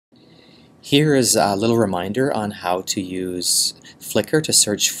Here is a little reminder on how to use Flickr to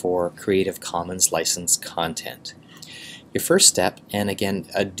search for Creative Commons licensed content. Your first step, and again,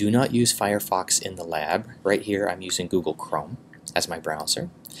 do not use Firefox in the lab. Right here I'm using Google Chrome as my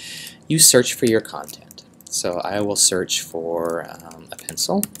browser. You search for your content. So I will search for a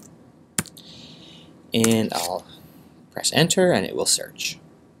pencil, and I'll press enter and it will search.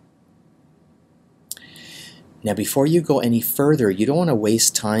 Now before you go any further, you don't want to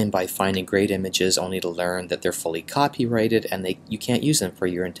waste time by finding great images only to learn that they're fully copyrighted and you can't use them for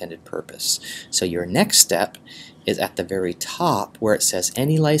your intended purpose. So your next step is at the very top where it says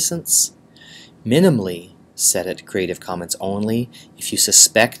any license. Minimally set it Creative Commons only. If you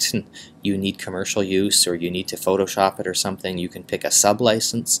suspect you need commercial use or you need to Photoshop it or something, you can pick a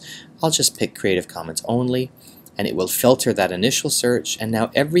sub-license. I'll just pick Creative Commons only, and it will filter that initial search, and now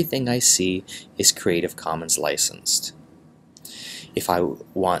everything I see is Creative Commons licensed. If I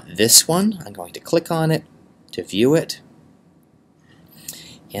want this one, I'm going to click on it to view it,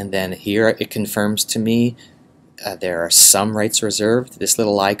 and then here it confirms to me there are some rights reserved. This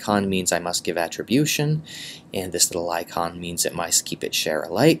little icon means I must give attribution, and this little icon means it must keep it share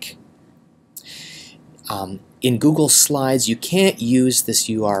alike. In Google Slides, you can't use this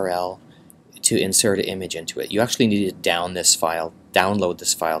URL to insert an image into it. You actually need to download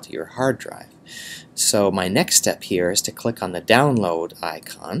this file to your hard drive. So my next step here is to click on the download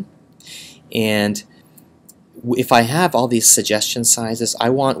icon, and if I have all these suggestion sizes,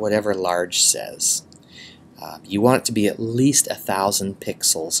 I want whatever large says. You want it to be at least 1,000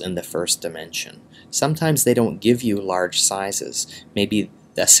 pixels in the first dimension. Sometimes they don't give you large sizes. Maybe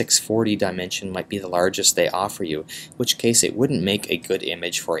the 640 dimension might be the largest they offer you, in which case it wouldn't make a good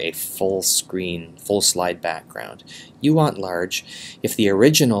image for a full screen, full slide background. You want large. If the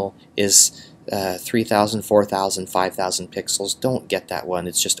original is 3,000, 4,000, 5,000 pixels, don't get that one.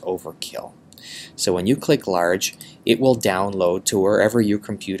 It's just overkill. So when you click large, it will download to wherever your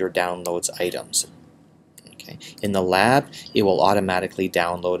computer downloads items. Okay. In the lab, it will automatically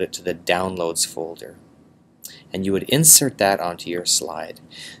download it to the downloads folder, and you would insert that onto your slide.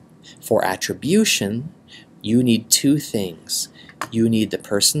 For attribution, you need two things. You need the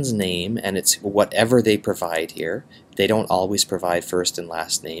person's name, and it's whatever they provide here. They don't always provide first and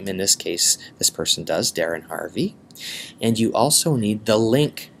last name. In this case, this person does, Darren Harvey. And you also need the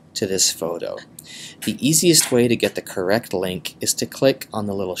link to this photo. The easiest way to get the correct link is to click on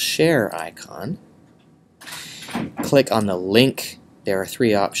the little share icon. Click on the link. There are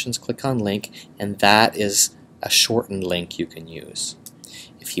three options. Click on link, and that is a shortened link you can use.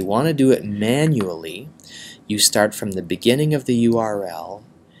 If you want to do it manually, you start from the beginning of the URL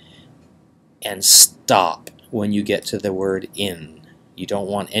and stop when you get to the word in. You don't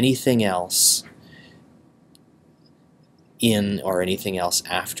want anything else in or anything else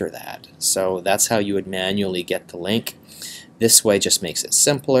after that. So that's how you would manually get the link. This way just makes it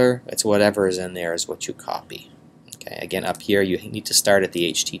simpler. It's whatever is in there is what you copy. Okay, again, up here you need to start at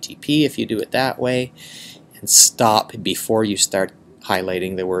the HTTP if you do it that way, and stop before you start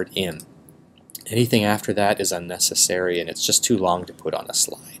highlighting the word in. Anything after that is unnecessary, and it's just too long to put on a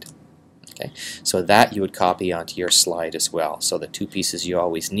slide. Okay, so that you would copy onto your slide as well. So the two pieces you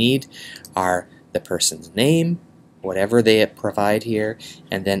always need are the person's name, whatever they provide here,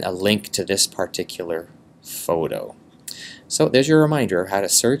 and then a link to this particular photo. So there's your reminder of how to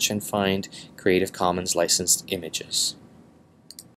search and find Creative Commons licensed images.